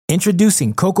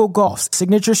Introducing Coco Gauff's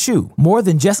signature shoe, more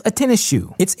than just a tennis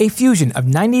shoe. It's a fusion of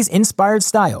 90s-inspired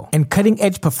style and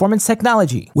cutting-edge performance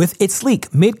technology. With its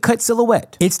sleek mid-cut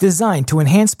silhouette, it's designed to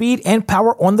enhance speed and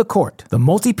power on the court. The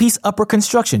multi-piece upper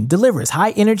construction delivers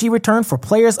high-energy return for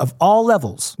players of all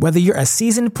levels. Whether you're a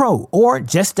seasoned pro or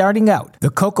just starting out, the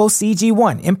Coco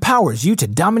CG1 empowers you to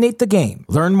dominate the game.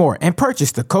 Learn more and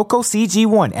purchase the Coco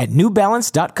CG1 at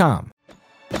NewBalance.com.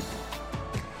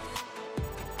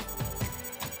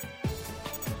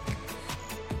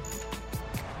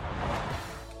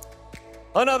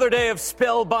 Another day of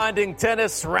spellbinding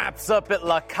tennis wraps up at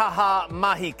La Caja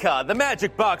Mágica, the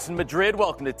Magic Box in Madrid.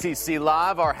 Welcome to TC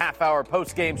Live, our half-hour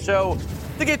post-game show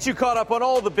to get you caught up on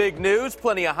all the big news.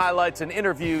 Plenty of highlights and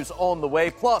interviews on the way.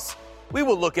 Plus, we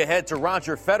will look ahead to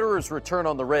Roger Federer's return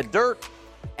on the red dirt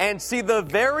and see the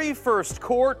very first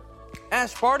court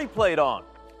Ash Barty played on.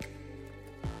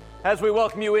 As we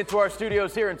welcome you into our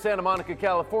studios here in Santa Monica,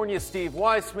 California, Steve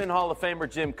Weissman, Hall of Famer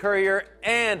Jim Courier,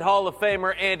 and Hall of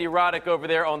Famer Andy Roddick over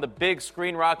there on the big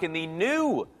screen rocking the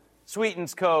new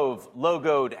Sweetens Cove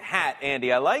logoed hat.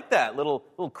 Andy, I like that little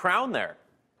crown there.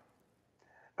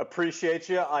 Appreciate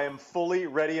you. I am fully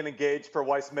ready and engaged for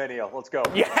Weissmania. Let's go.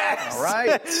 Yes! All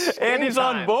right. Andy's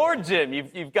on board, Jim.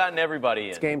 You've gotten everybody in.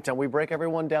 It's game time. We break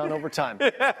everyone down over time.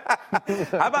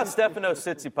 How about Stefano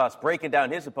Tsitsipas breaking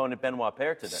down his opponent, Benoit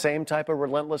Paire, today? Same type of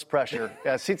relentless pressure.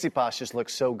 Tsitsipas just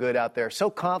looks so good out there. So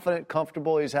confident,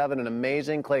 comfortable. He's having an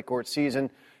amazing clay court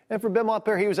season. And for Benoit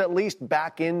Paire, he was at least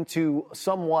back into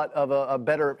somewhat of a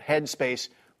better headspace.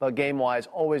 But game-wise,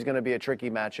 always going to be a tricky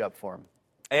matchup for him.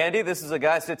 Andy, this is a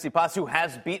guy, Tsitsipas, who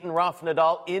has beaten Rafa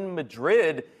Nadal in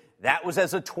Madrid. That was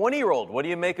as a 20-year-old. What do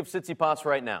you make of Tsitsipas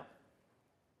right now?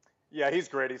 Yeah, he's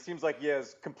great. He seems like he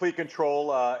has complete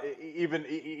control.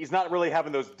 He's not really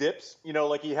having those dips,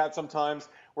 like he had sometimes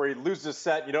where he loses a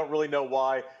set. You don't really know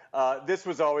why. This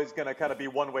was always going to kind of be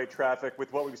one-way traffic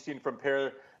with what we've seen from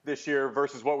Paire this year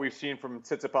versus what we've seen from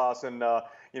Tsitsipas. And,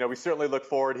 we certainly look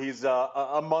forward. He's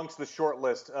amongst the short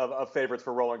list of favorites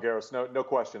for Roland Garros, no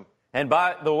question. And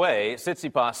by the way,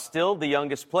 Tsitsipas still the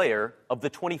youngest player of the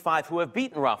 25 who have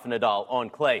beaten Rafa Nadal on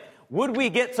clay. Would we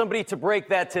get somebody to break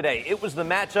that today? It was the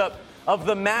matchup of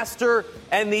the master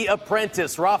and the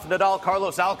apprentice. Rafa Nadal,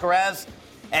 Carlos Alcaraz,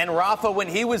 and Rafa, when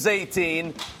he was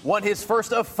 18, won his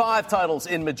first of 5 titles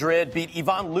in Madrid, beat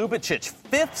Ivan Lubicic.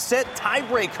 5th set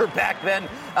tiebreaker back then.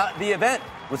 The event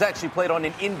was actually played on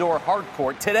an indoor hard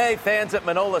court. Today, fans at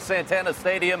Manola Santana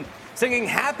Stadium singing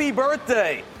Happy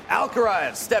Birthday.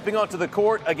 Alcaraz stepping onto the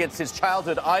court against his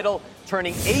childhood idol,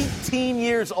 turning 18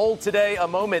 years old today, a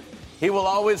moment he will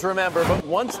always remember. But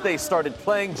once they started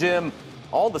playing, Jim,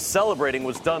 all the celebrating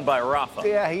was done by Rafa.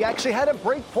 Yeah, he actually had a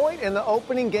break point in the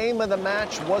opening game of the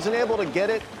match, wasn't able to get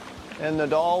it, and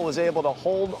Nadal was able to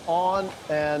hold on.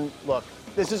 And look,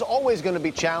 this is always going to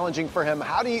be challenging for him.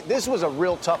 This was a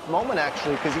real tough moment,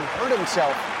 actually, because he hurt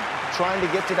himself trying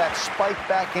to get to that spike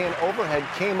backhand overhead,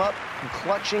 came up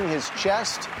clutching his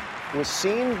chest, was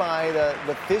seen by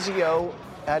the physio,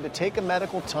 had to take a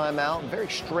medical timeout. Very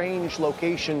strange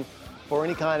location for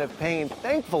any kind of pain.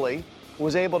 Thankfully,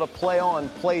 was able to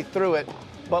play through it.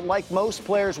 But like most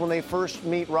players, when they first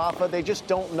meet Rafa, they just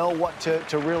don't know what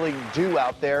to really do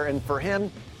out there. And for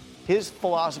him, his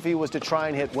philosophy was to try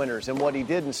and hit winners. And what he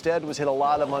did instead was hit a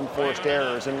lot of unforced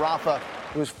errors. And Rafa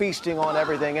was feasting on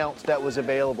everything else that was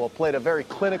available. Played a very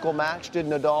clinical match, did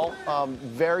Nadal.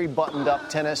 Very buttoned up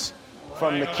tennis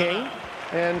from the king.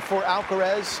 And for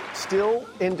Alcaraz, still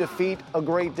in defeat, a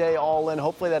great day all in.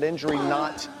 Hopefully that injury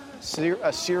not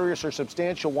a serious or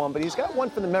substantial one, but he's got one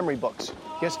for the memory books.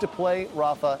 Gets to play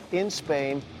Rafa in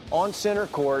Spain, on center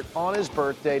court, on his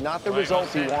birthday. Not the result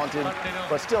he wanted,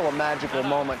 but still a magical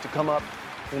moment to come up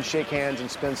and shake hands and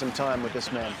spend some time with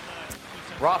this man.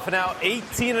 Rafa now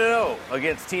 18-0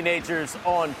 against teenagers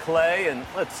on clay, and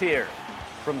let's hear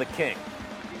from the king.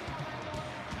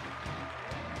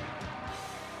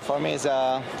 For me,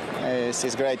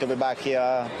 it's great to be back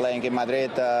here playing in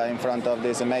Madrid in front of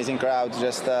this amazing crowd.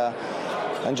 Just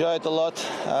enjoy it a lot.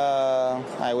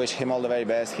 I wish him all the very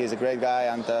best. He's a great guy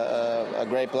and a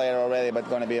great player already, but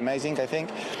going to be amazing, I think.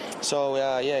 So,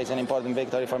 it's an important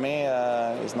victory for me.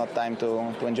 It's not time to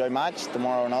enjoy much.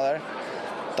 Tomorrow another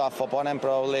tough opponent,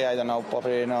 probably. I don't know,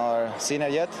 Popperino or Sinner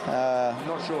yet.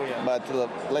 Not sure yet.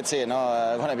 But let's see.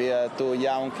 Going to be 2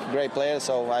 young, great players,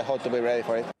 so I hope to be ready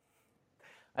for it.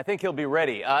 I think he'll be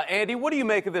ready. Andy, what do you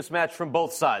make of this match from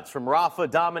both sides? From Rafa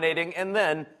dominating and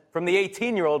then from the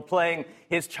 18-year-old playing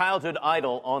his childhood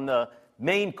idol on the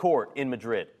main court in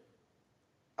Madrid?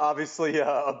 Obviously,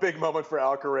 a big moment for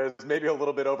Alcaraz, maybe a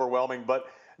little bit overwhelming. But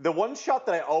the one shot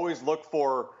that I always look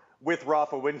for with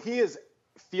Rafa, when he is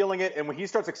feeling it, and when he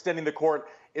starts extending the court,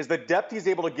 is the depth he's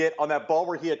able to get on that ball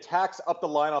where he attacks up the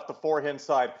line off the forehand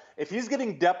side. If he's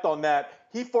getting depth on that,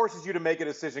 he forces you to make a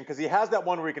decision because he has that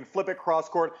one where he can flip it cross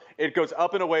court. It goes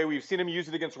up and away. We've seen him use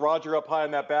it against Roger up high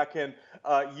on that backhand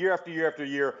year after year after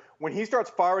year. When he starts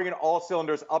firing in all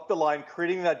cylinders up the line,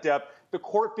 creating that depth, the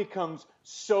court becomes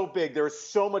so big. There is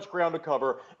so much ground to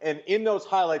cover. And in those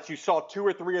highlights, you saw 2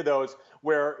 or 3 of those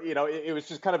where, it was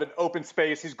just kind of an open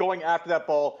space. He's going after that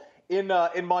ball. In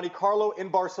Monte Carlo, in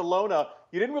Barcelona,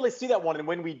 you didn't really see that one. And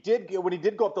when he did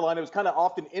go up the line, it was kind of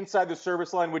often inside the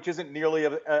service line, which isn't nearly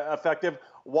effective.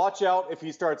 Watch out if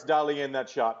he starts dialing in that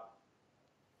shot.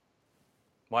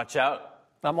 Watch out.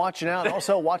 I'm watching out.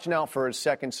 Also watching out for his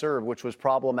second serve, which was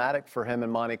problematic for him in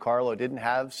Monte Carlo. Didn't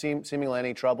have seemingly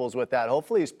any troubles with that.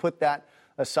 Hopefully he's put that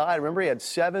aside. Remember, he had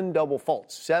 7 double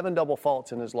faults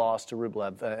in his loss to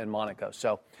Rublev in Monaco.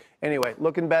 So anyway,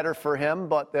 looking better for him,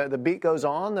 but the beat goes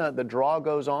on, the draw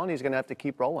goes on. He's going to have to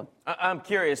keep rolling. I'm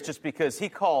curious, just because he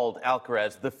called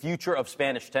Alcaraz the future of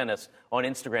Spanish tennis on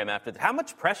Instagram after that. How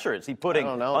much pressure is he putting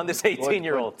on this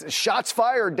 18-year-old? Shots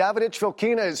fired. Davidovich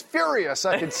Fokina is furious.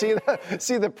 I can see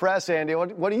the press, Andy.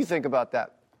 What do you think about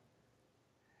that?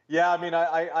 Yeah, I mean,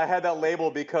 I had that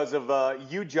label because of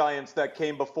you giants that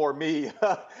came before me.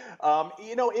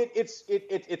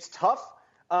 It's tough,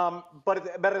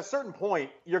 but at a certain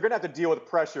point, you're going to have to deal with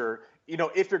pressure,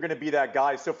 if you're going to be that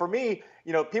guy. So for me,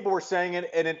 people were saying it,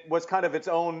 and it was kind of its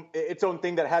own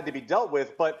thing that had to be dealt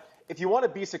with. But if you want to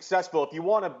be successful, if you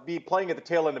want to be playing at the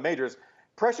tail end of majors,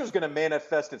 pressure is going to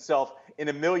manifest itself in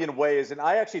a million ways. And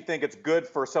I actually think it's good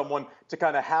for someone to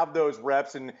kind of have those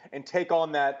reps and take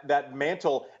on that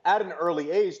mantle at an early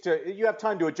age. You have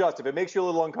time to adjust. If it makes you a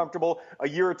little uncomfortable a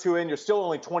year or two in, you're still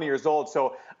only 20 years old.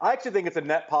 So I actually think it's a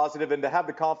net positive. And to have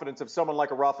the confidence of someone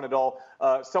like a Rafa Nadal,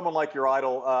 someone like your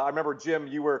idol. I remember, Jim,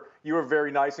 you were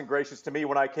very nice and gracious to me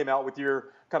when I came out with your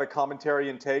kind of commentary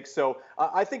and takes. So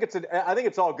I think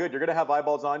it's all good. You're going to have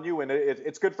eyeballs on you, and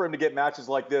it's good for him to get matches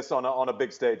like this on a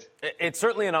big stage. It's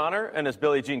certainly an honor, and as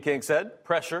Billie Jean King said,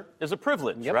 pressure is a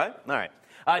privilege, right? All right.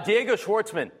 Diego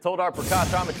Schwartzman told our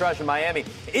Prakash Armitage in Miami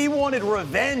he wanted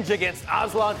revenge against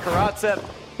Aslan Karatsev,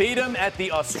 beat him at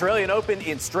the Australian Open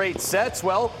in straight sets.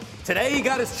 Well, today he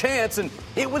got his chance, and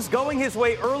it was going his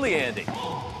way early, Andy.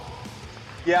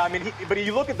 Yeah, I mean, but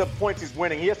you look at the points he's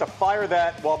winning. He has to fire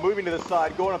that while moving to the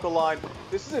side, going up the line.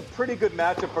 This is a pretty good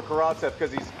matchup for Karatsev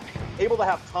because he's able to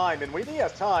have time. And when he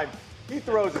has time, he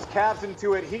throws his calves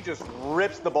into it. He just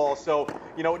rips the ball. So,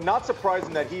 not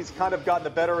surprising that he's kind of gotten the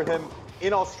better of him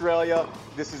in Australia.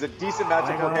 This is a decent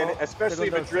matchup for him, especially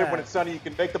in Madrid when it's sunny. You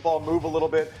can make the ball move a little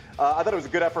bit. I thought it was a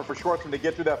good effort for Schwartzman to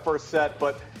get through that first set.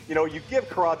 But, you give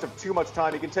Karatsev too much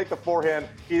time. He can take the forehand.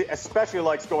 He especially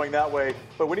likes going that way.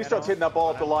 But when he starts hitting that ball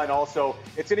up the line also,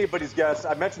 it's anybody's guess.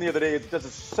 I mentioned the other day, it does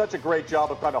such a great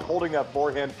job of kind of holding that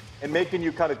forehand and making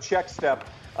you kind of check step.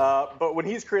 But when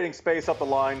he's creating space up the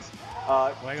lines,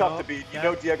 tough to beat.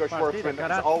 Diego Schwartzman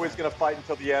is always going to fight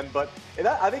until the end. But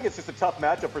I think it's just a tough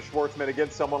matchup for Schwartzman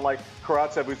against someone like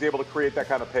Karatsev who's able to create that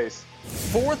kind of pace.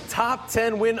 4th top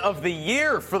 10 win of the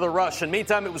year for the Russian.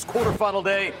 Meantime, it was quarterfinal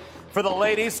day for the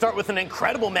ladies. Start with an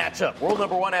incredible matchup. World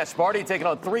number 1 Ash Barty taking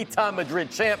on 3-time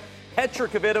Madrid champ Petra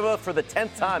Kvitova for the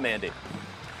 10th time, Andy.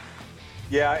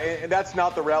 Yeah, and that's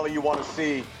not the rally you want to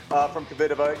see from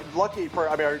Kvitova.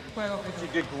 She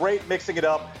did great mixing it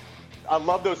up. I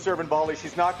love those serve and volleys.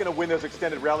 She's not going to win those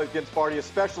extended rallies against Barty,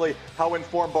 especially how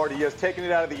informed Barty is, taking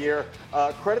it out of the air.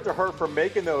 Credit to her for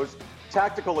making those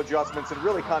tactical adjustments and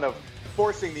really kind of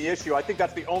forcing the issue. I think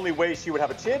that's the only way she would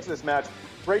have a chance in this match.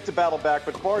 Great to battle back,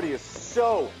 but Barty is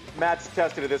so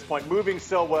match-tested at this point, moving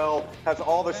so well, has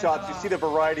all the shots. You see the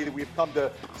variety that we've come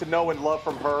to know and love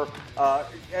from her.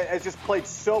 Has just played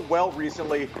so well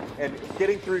recently and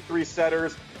getting through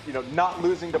 3-setters, not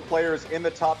losing to players in the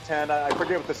top 10. I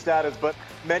forget what the stat is, but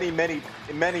many 10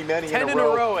 in a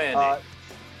row, Andy.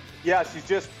 Yeah, she's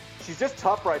just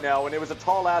tough right now, and it was a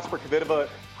tall ask for Kvitova.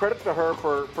 Credit to her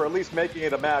for at least making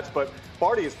it a match, but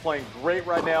Barty is playing great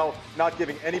right now, not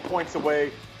giving any points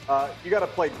away. You got to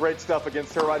play great stuff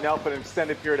against her right now for an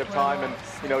extended period of time,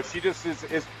 and she just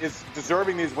is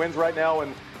deserving these wins right now.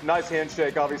 And nice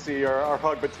handshake, obviously, our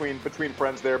hug between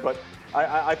friends there. But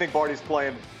I think Barty's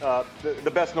playing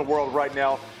the best in the world right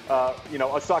now.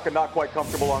 Osaka not quite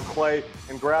comfortable on clay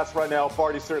and grass right now.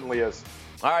 Barty certainly is.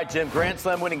 All right, Jim, Grand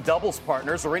Slam winning doubles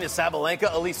partners, Aryna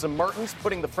Sabalenka, Elisa Mertens,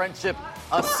 putting the friendship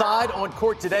aside on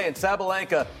court today. And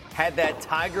Sabalenka had that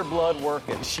tiger blood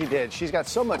working. She did. She's got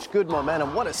so much good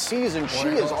momentum. What a season she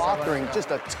is offering. Just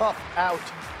a tough out.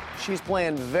 She's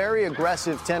playing very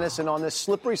aggressive tennis, and on this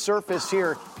slippery surface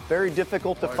here, Very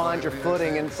difficult to find your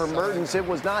footing. And for Mertens, it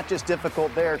was not just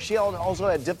difficult there. She also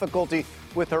had difficulty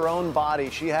with her own body.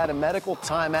 She had a medical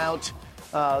timeout,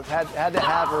 had to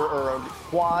have her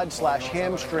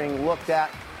quad/hamstring looked at.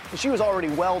 She was already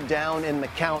well down in the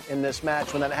count in this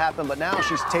match when that happened, but now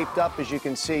she's taped up, as you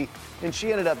can see, and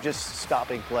she ended up just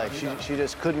stopping play. She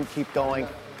just couldn't keep going.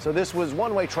 So this was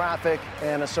one-way traffic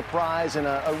and a surprise and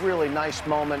a really nice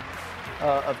moment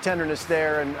of tenderness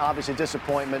there, and obviously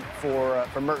disappointment for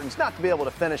Mertens not to be able to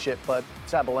finish it, but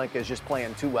Sabalenka is just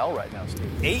playing too well right now, Steve.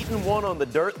 8-1 on the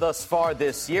dirt thus far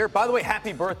this year. By the way,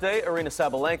 happy birthday, Aryna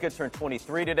Sabalenka, turned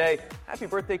 23 today. Happy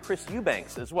birthday, Chris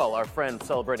Eubanks as well, our friend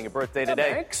celebrating a birthday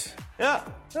today. Thanks. Yeah.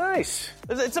 Nice.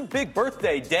 It's a big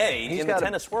birthday day in the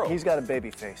tennis world. He's got a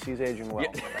baby face. He's aging well.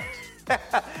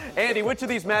 Yeah. Andy, which of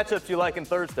these matchups do you like in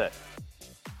Thursday?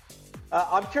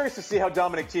 I'm curious to see how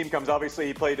Dominic Thiem comes. Obviously,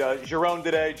 he played Giron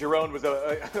today. Giron was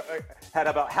had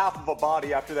about half of a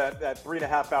body after that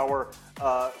 3.5-hour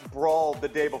brawl the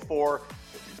day before.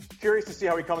 Curious to see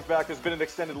how he comes back. There's been an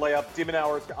extended layup. De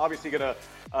Minaur is obviously going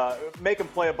to make him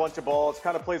play a bunch of balls.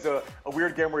 Kind of plays a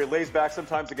weird game where he lays back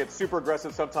sometimes and gets super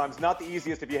aggressive sometimes. Not the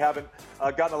easiest if you haven't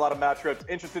gotten a lot of match reps.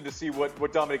 Interested to see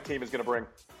what Dominic Thiem is going to bring.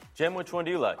 Jim, which one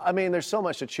do you like? I mean, there's so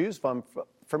much to choose from.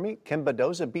 For me, can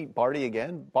Badoza beat Barty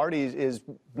again? Barty is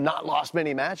not lost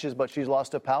many matches, but she's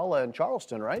lost to Paula in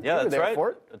Charleston, right? Yeah, that's right. For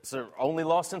it. It's her only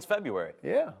loss since February.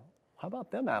 Yeah. How about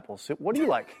them apples? What do you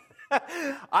like?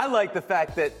 I like the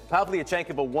fact that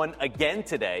Pavlyuchenkova won again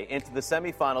today into the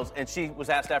semifinals, and she was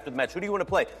asked after the match, who do you want to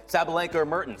play, Sabalenka or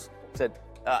Mertens? Said,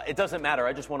 it doesn't matter.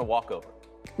 I just want to walk over.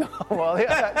 Well,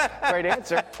 yeah, great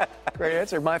answer. Great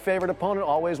answer. My favorite opponent,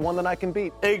 always one that I can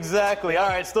beat. Exactly. All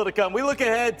right, still to come. We look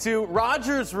ahead to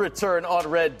Roger's return on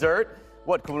red dirt.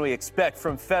 What can we expect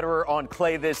from Federer on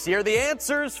clay this year? The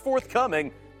answer's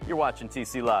forthcoming. You're watching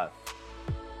TC Live.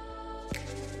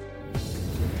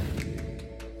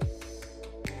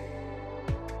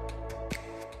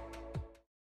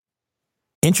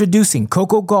 Introducing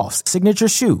Coco Gauff's signature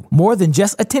shoe. More than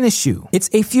just a tennis shoe, it's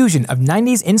a fusion of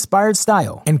 90s inspired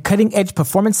style and cutting-edge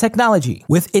performance technology.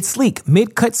 With its sleek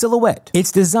mid-cut silhouette,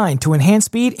 it's designed to enhance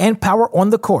speed and power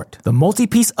on the court. The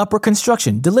multi-piece upper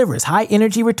construction delivers high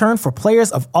energy return for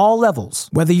players of all levels.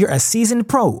 Whether you're a seasoned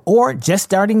pro or just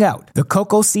starting out, the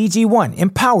Coco CG1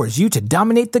 empowers you to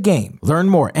dominate the game. Learn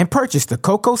more and purchase the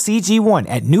Coco CG1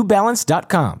 at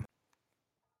NewBalance.com.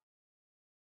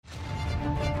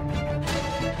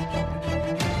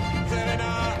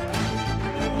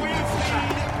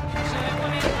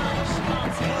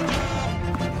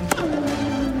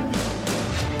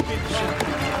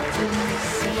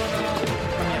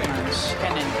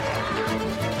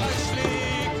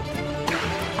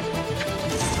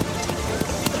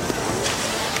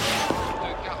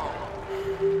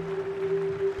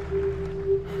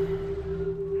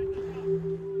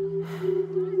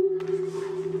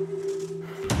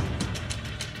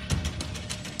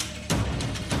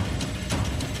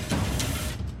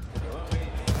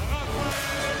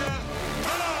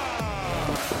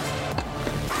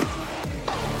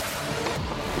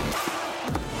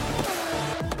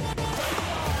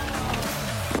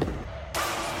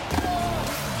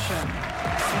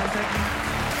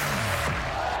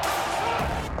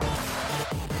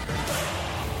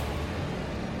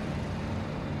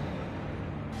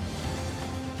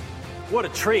 What a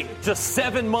treat. Just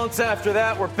 7 months after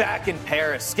that, we're back in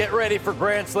Paris. Get ready for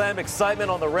Grand Slam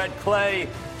excitement on the red clay.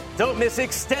 Don't miss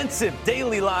extensive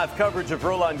daily live coverage of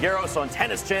Roland Garros on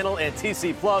Tennis Channel and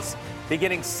TC Plus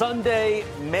beginning Sunday,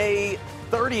 May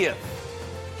 30th.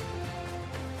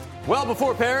 Well,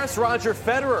 before Paris, Roger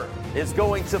Federer is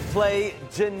going to play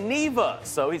Geneva.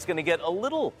 So he's going to get a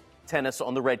little tennis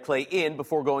on the red clay in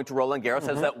before going to Roland Garros.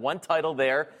 Has that one title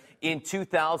there in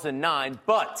 2009.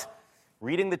 But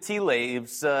reading the tea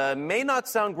leaves may not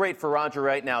sound great for Roger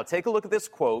right now. Take a look at this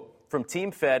quote from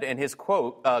Team Fed and his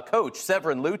coach,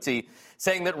 Severin Luthi,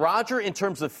 saying that Roger, in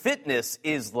terms of fitness,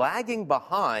 is lagging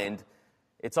behind.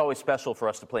 It's always special for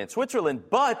us to play in Switzerland,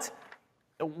 but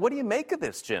what do you make of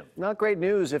this, Jim? Not great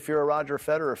news if you're a Roger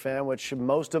Federer fan, which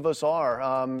most of us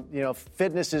are.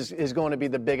 Fitness is going to be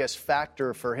the biggest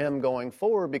factor for him going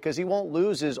forward because he won't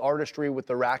lose his artistry with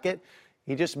the racket.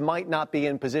 He just might not be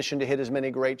in position to hit as many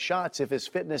great shots if his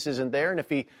fitness isn't there. And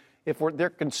if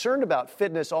they're concerned about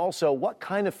fitness also, what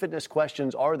kind of fitness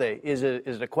questions are they? Is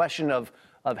it a question of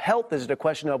health? Is it a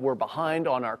question of we're behind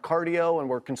on our cardio and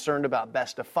we're concerned about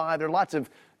best of five? There are lots of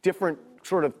different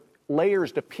sort of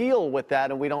layers to peel with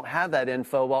that, and we don't have that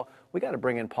info. Well, we got to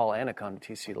bring in Paul Anik on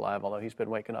TC Live, although he's been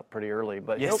waking up pretty early.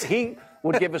 But yes. He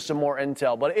would give us some more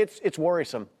intel. But it's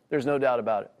worrisome. There's no doubt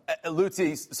about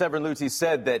it. Severin Luzzi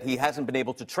said that he hasn't been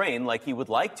able to train like he would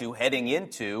like to heading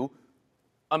into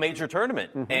a major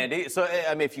tournament. Mm-hmm. Andy, so,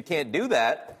 I mean, if you can't do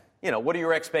that, what are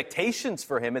your expectations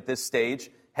for him at this stage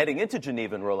heading into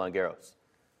Geneva and Roland Garros?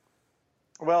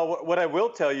 Well, what I will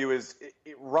tell you is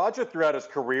Roger throughout his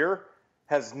career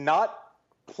has not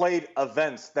played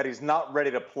events that he's not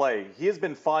ready to play. He has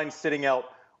been fine sitting out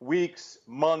weeks,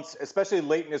 months, especially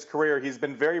late in his career. He's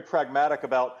been very pragmatic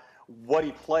about what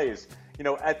he plays.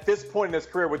 At this point in his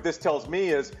career, what this tells me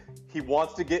is he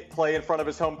wants to play in front of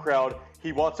his home crowd.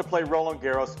 He wants to play Roland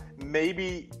Garros.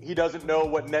 Maybe he doesn't know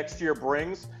what next year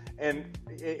brings. And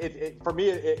for me,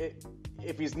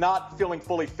 if he's not feeling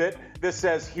fully fit, this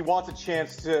says he wants a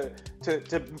chance to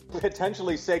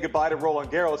potentially say goodbye to Roland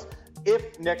Garros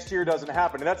if next year doesn't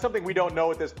happen. And that's something we don't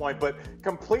know at this point, but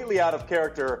completely out of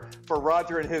character for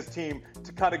Roger and his team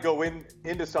to kind of go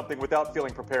into something without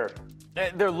feeling prepared.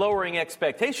 They're lowering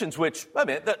expectations, which, I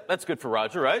mean, that's good for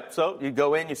Roger, right? So you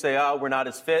go in, you say, we're not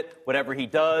as fit. Whatever he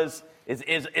does is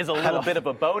a little bit of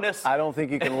a bonus. I don't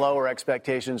think you can lower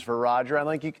expectations for Roger. I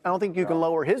don't think you can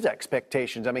lower his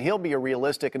expectations. I mean, he'll be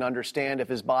realistic and understand if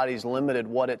his body's limited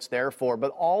what it's there for.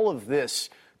 But all of this,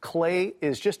 clay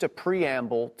is just a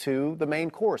preamble to the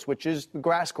main course, which is the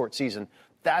grass court season.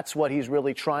 That's what he's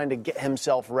really trying to get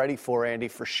himself ready for, Andy,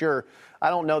 for sure.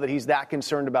 I don't know that he's that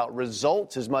concerned about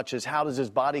results as much as how does his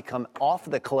body come off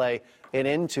the clay and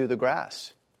into the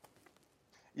grass.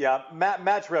 Yeah,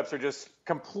 match reps are just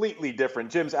completely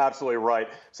different. Jim's absolutely right.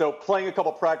 So playing a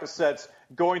couple practice sets,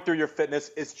 going through your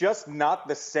fitness, it's just not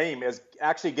the same as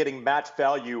actually getting match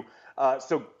value.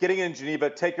 So getting in Geneva,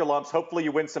 take your lumps. Hopefully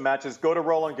you win some matches. Go to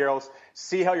Roland Garros.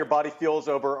 See how your body feels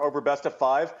over best of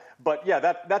 5. But, yeah,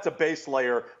 that's a base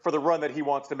layer for the run that he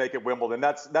wants to make at Wimbledon.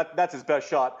 That's his best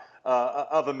shot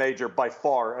of a major by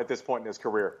far at this point in his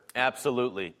career.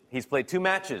 Absolutely. He's played 2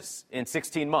 matches in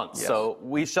 16 months. Yes. So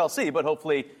we shall see. But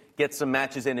hopefully get some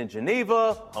matches in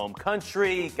Geneva, home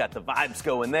country, got the vibes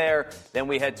going there. Then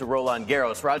we head to Roland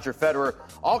Garros. Roger Federer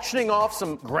auctioning off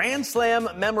some Grand Slam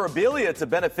memorabilia to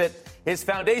benefit his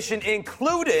foundation,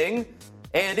 including,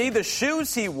 Andy, the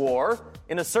shoes he wore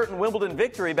in a certain Wimbledon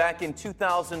victory back in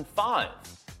 2005.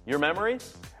 Your memory?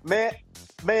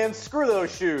 Man, screw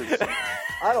those shoes.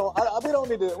 We don't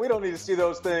need to see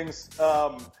those things.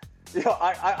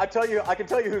 I can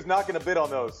tell you who's not going to bid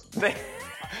on those.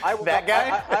 That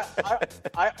guy?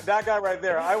 That guy right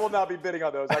there. I will not be bidding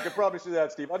on those. I can promise you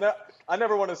that, Steve. I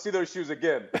never want to see those shoes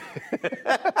again.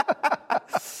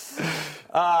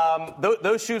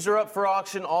 Those shoes are up for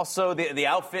auction. Also, the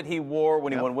outfit he wore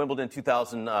when he won Wimbledon in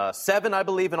 2007, I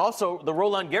believe, and also the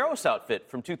Roland Garros outfit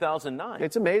from 2009.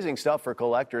 It's amazing stuff for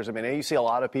collectors. I mean, you see a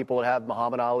lot of people that have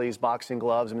Muhammad Ali's boxing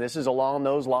gloves. I mean, this is along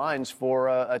those lines for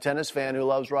a tennis fan who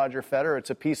loves Roger Federer. It's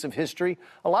a piece of history.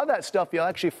 A lot of that stuff you'll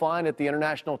actually find at the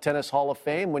International Tennis Hall of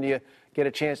Fame when you get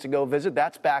a chance to go visit.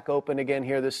 That's back open again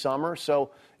here this summer. So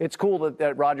it's cool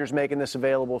that Roger's making this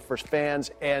available for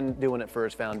fans and doing it for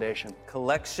his foundation.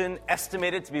 Collection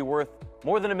estimated to be worth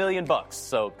more than $1 million.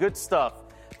 So good stuff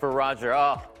for Roger.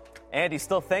 Oh, Andy's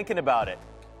still thinking about it.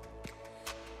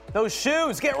 Those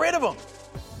shoes, get rid of them.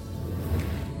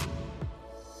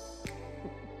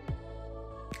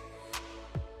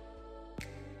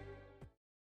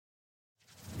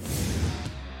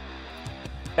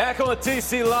 Back on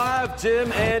TC Live,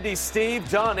 Jim, Andy, Steve,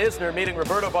 John Isner meeting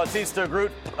Roberto Bautista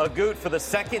Agut for the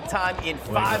second time in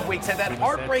 5 weeks. Had that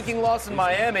heartbreaking loss in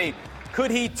Miami. Could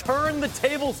he turn the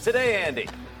tables today, Andy?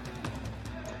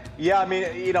 Yeah, I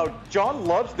mean, John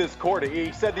loves this court.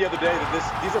 He said the other day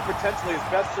that these are potentially his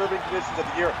best serving conditions of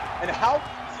the year. And how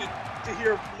is it to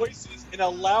hear voices in a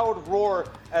loud roar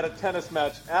at a tennis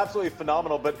match? Absolutely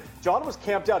phenomenal. But John was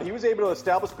camped out. He was able to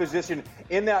establish position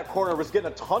in that corner, was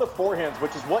getting a ton of forehands,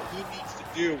 which is what he needs to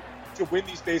do to win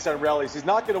these baseline rallies. He's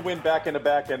not going to win back end to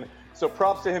back end. So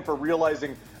props to him for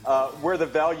realizing where the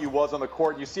value was on the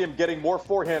court. You see him getting more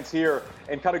forehands here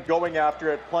and kind of going after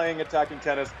it, playing attacking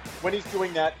tennis. When he's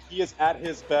doing that, he is at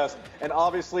his best. And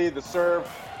obviously the serve,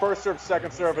 first serve,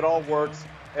 second serve, it all works.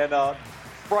 And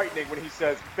frightening when he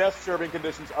says best serving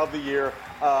conditions of the year.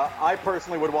 I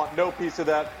personally would want no piece of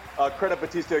that. Credit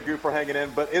Bautista Agut for hanging in,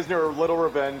 but Isner a little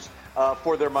revenge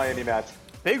for their Miami match.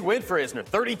 Big win for Isner.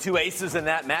 32 aces in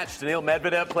that match. Daniil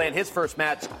Medvedev playing his first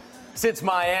match since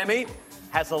Miami.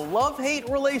 has a love-hate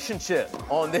relationship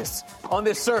on this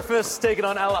surface, taking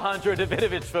on Alejandro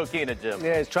Davidovich Fokina, Jim.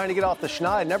 Yeah, he's trying to get off the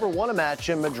schneid. Never won a match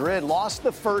in Madrid. Lost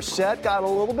the first set, got a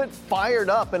little bit fired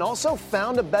up, and also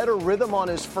found a better rhythm on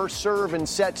his first serve in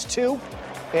sets 2.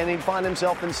 And he'd find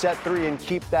himself in set 3 and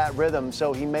keep that rhythm.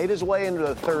 So he made his way into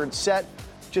the third set,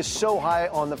 just so high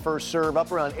on the first serve,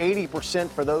 up around 80%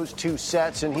 for those 2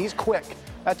 sets, and he's quick.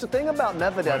 That's the thing about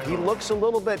Medvedev. He looks a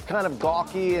little bit kind of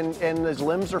gawky and his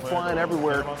limbs are flying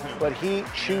everywhere, but he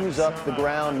chews up the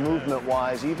ground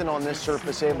movement-wise, even on this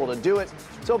surface, able to do it.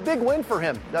 So big win for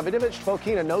him. Davidovich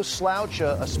Fokina, no slouch,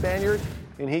 a Spaniard,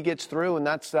 and he gets through, and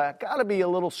that's got to be a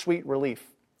little sweet relief.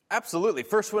 Absolutely.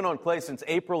 First win on clay since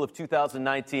April of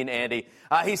 2019, Andy.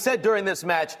 He said during this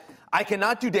match, I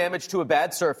cannot do damage to a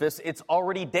bad surface. It's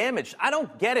already damaged. I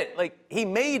don't get it. Like, he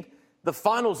made the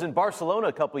finals in Barcelona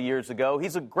a couple years ago.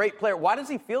 He's a great player. Why does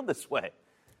he feel this way?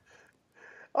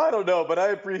 I don't know, but I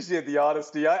appreciate the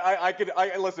honesty.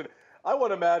 Listen, I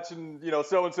won a match and,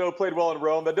 so-and-so played well in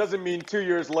Rome. That doesn't mean 2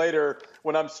 years later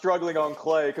when I'm struggling on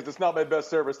clay because it's not my best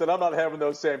service that I'm not having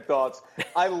those same thoughts.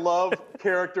 I love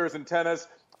characters in tennis.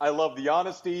 I love the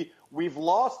honesty. We've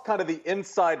lost kind of the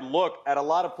inside look at a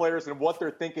lot of players and what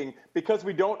they're thinking because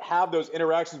we don't have those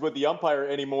interactions with the umpire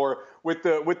anymore with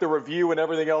the review and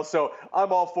everything else. So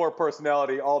I'm all for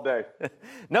personality all day.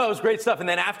 No, it was great stuff. And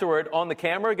then afterward, on the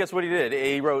camera, guess what he did?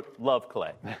 He wrote, "Love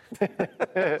Clay."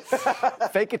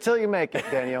 Fake it till you make it,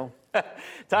 Daniel.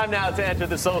 Time now to enter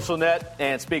the social net.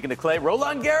 And speaking of Clay,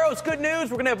 Roland Garros, good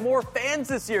news. We're going to have more fans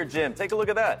this year, Jim. Take a look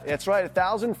at that. That's right,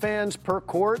 1,000 fans per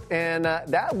court, and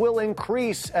that will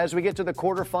increase as we get to the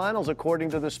quarterfinals,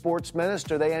 according to the sports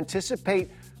minister. They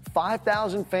anticipate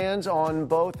 5,000 fans on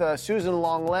both Susan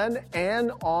Lenglen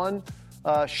and on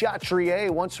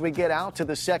Chatrier once we get out to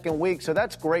the second week. So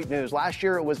that's great news. Last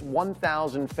year it was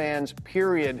 1,000 fans,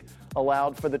 period,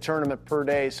 allowed for the tournament per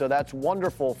day. So that's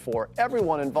wonderful for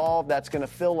everyone involved. That's going to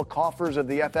fill the coffers of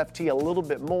the FFT a little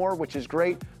bit more, which is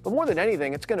great. But more than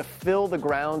anything, it's going to fill the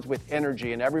grounds with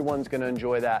energy, and everyone's going to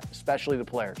enjoy that, especially the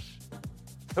players.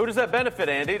 Who does that benefit,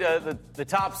 Andy? The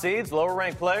top seeds,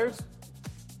 lower-ranked players?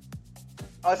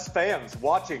 Us fans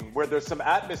watching where there's some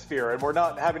atmosphere and we're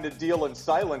not having to deal in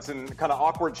silence and kind of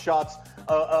awkward shots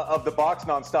of the box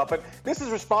nonstop. But this is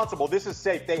responsible. This is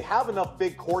safe. They have enough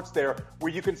big courts there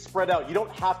where you can spread out. You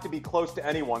don't have to be close to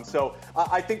anyone. So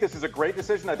I think this is a great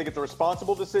decision. I think it's a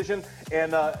responsible decision.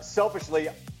 And selfishly,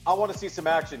 I want to see some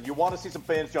action. You want to see some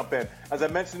fans jump in. As I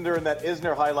mentioned during that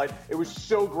Isner highlight, it was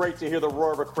so great to hear the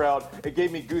roar of a crowd. It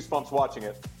gave me goosebumps watching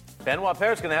it. Benoit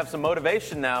Paire is going to have some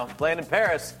motivation now, playing in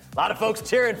Paris. A lot of folks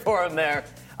cheering for him there.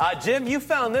 Jim, you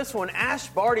found this one. Ash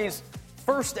Barty's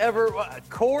first ever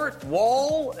court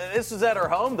wall. This is at her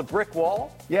home, the brick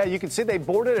wall. Yeah, you can see they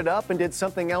boarded it up and did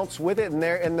something else with it.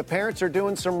 And the parents are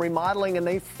doing some remodeling, and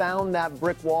they found that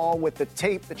brick wall with the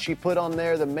tape that she put on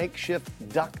there, the makeshift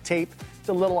duct tape. It's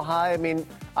a little high. I mean,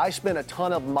 I spent a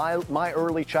ton of my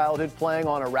early childhood playing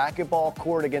on a racquetball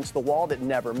court against the wall that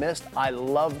never missed. I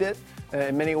loved it.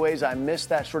 In many ways, I miss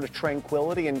that sort of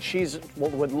tranquility, and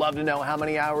would love to know how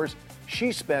many hours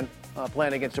she spent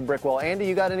playing against a brick wall. Andy,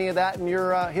 you got any of that in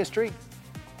your history?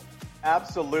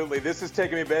 Absolutely. This is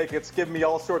taking me back. It's giving me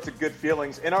all sorts of good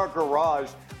feelings. In our garage,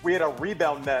 we had a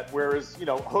rebound net where it was,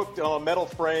 hooked on a metal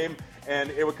frame, and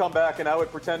it would come back, and I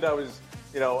would pretend I was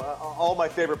all my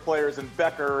favorite players, and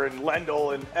Becker and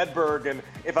Lendl and Edberg, and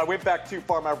if I went back too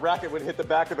far, my racket would hit the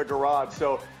back of the garage.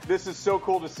 So this is so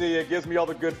cool to see. It gives me all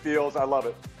the good feels. I love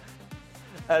it.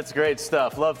 That's great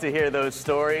stuff. Love to hear those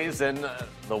stories, and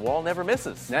the wall never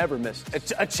misses. Never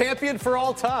misses. A champion for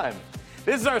all time.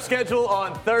 This is our schedule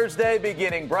on Thursday,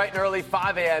 beginning bright and early,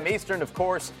 5 a.m. Eastern, of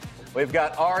course. We've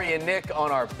got Ari and Nick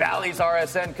on our Bally's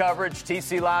RSN coverage.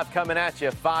 TC Live coming at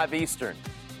you, 5 Eastern.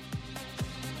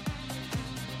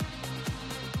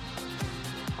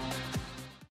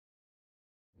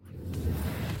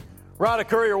 Rada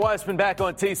Courier-Weissman back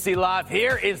on TC Live.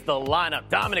 Here is the lineup.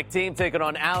 Dominic Thiem taking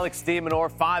on Alex de Minaur,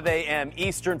 5 a.m.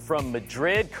 Eastern from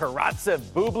Madrid. Karatsev,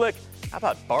 Bublik. How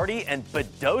about Barty and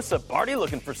Badosa? Barty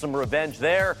looking for some revenge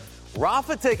there.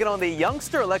 Rafa taking on the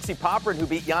youngster Alexei Popyrin, who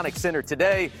beat Jannik Sinner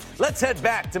today. Let's head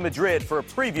back to Madrid for a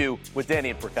preview with Danny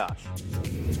and Prakash.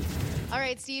 All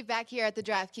right, Steve, back here at the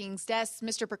DraftKings desk.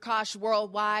 Mr. Prakash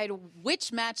Worldwide,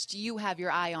 which match do you have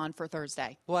your eye on for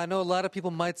Thursday? Well, I know a lot of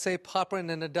people might say Popyrin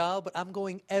and Nadal, but I'm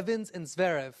going Evans and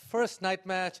Zverev. First night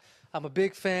match. I'm a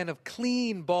big fan of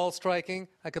clean ball striking.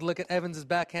 I could look at Evans'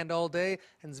 backhand all day,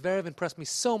 and Zverev impressed me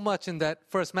so much in that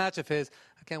first match of his.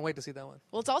 I can't wait to see that one.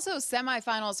 Well, it's also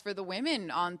semifinals for the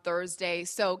women on Thursday.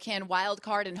 So can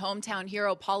wildcard and hometown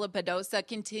hero Paula Badosa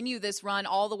continue this run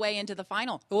all the way into the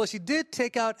final? Well, she did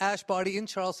take out Ash Barty in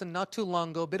Charleston not too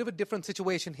long ago. Bit of a different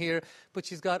situation here, but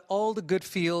she's got all the good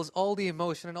feels, all the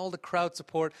emotion, and all the crowd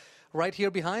support right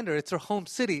here behind her. It's her home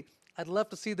city. I'd love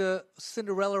to see the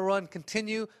Cinderella run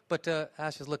continue, but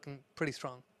Ash is looking pretty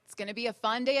strong. It's going to be a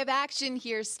fun day of action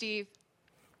here, Steve.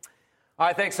 All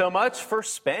right, thanks so much.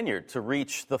 First Spaniard to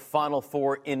reach the Final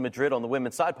Four in Madrid on the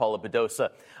women's side, Paula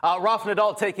Badosa. Rafa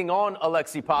Nadal taking on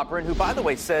Alexei Popyrin, who, by the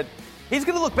way, said he's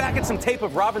going to look back at some tape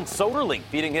of Robin Soderling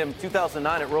beating him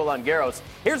 2009 at Roland Garros.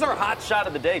 Here's our hot shot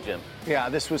of the day, Jim. Yeah,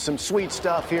 this was some sweet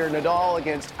stuff here. Nadal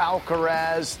against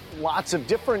Alcaraz. Lots of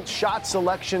different shot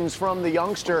selections from the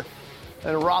youngster.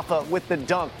 And Rafa with the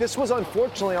dunk. This was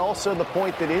unfortunately also the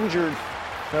point that injured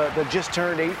the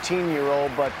just-turned 18-year-old,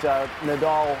 but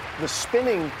Nadal, the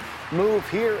spinning move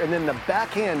here and then the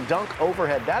backhand dunk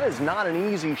overhead, that is not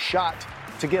an easy shot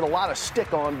to get a lot of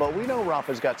stick on, but we know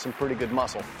Rafa's got some pretty good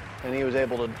muscle, and he was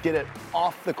able to get it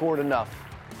off the court enough.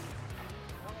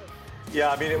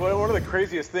 Yeah, I mean, one of the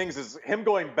craziest things is him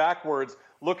going backwards,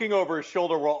 looking over his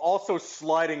shoulder while also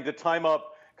sliding to time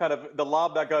up kind of the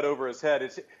lob that got over his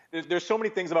head. There's so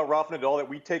many things about Rafa Nadal that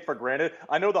we take for granted.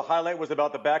 I know the highlight was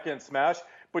about the backhand smash,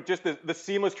 but just the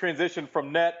seamless transition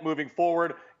from net, moving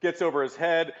forward, gets over his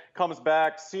head, comes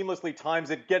back, seamlessly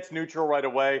times it, gets neutral right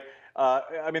away.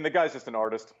 I mean, the guy's just an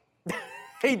artist.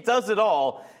 He does it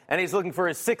all, and he's looking for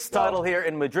his sixth title here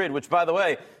in Madrid, which, by the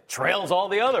way, trails all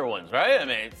the other ones, right? I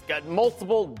mean, it's got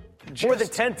multiple, more than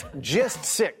 10. Just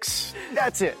 6.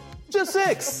 That's it. Just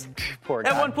 6. Poor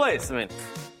guy. At one place. I mean,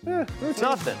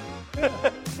 nothing.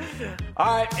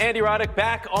 All right, Andy Roddick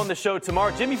back on the show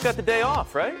tomorrow. Jim, you've got the day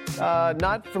off, right?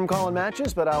 Not from calling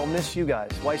matches, but I'll miss you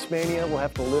guys. Weissmania will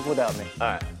have to live without me.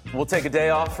 All right. We'll take a day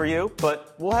off for you,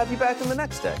 but we'll have you back on the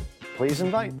next day. Please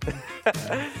invite.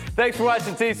 Thanks for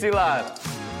watching TC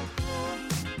Live.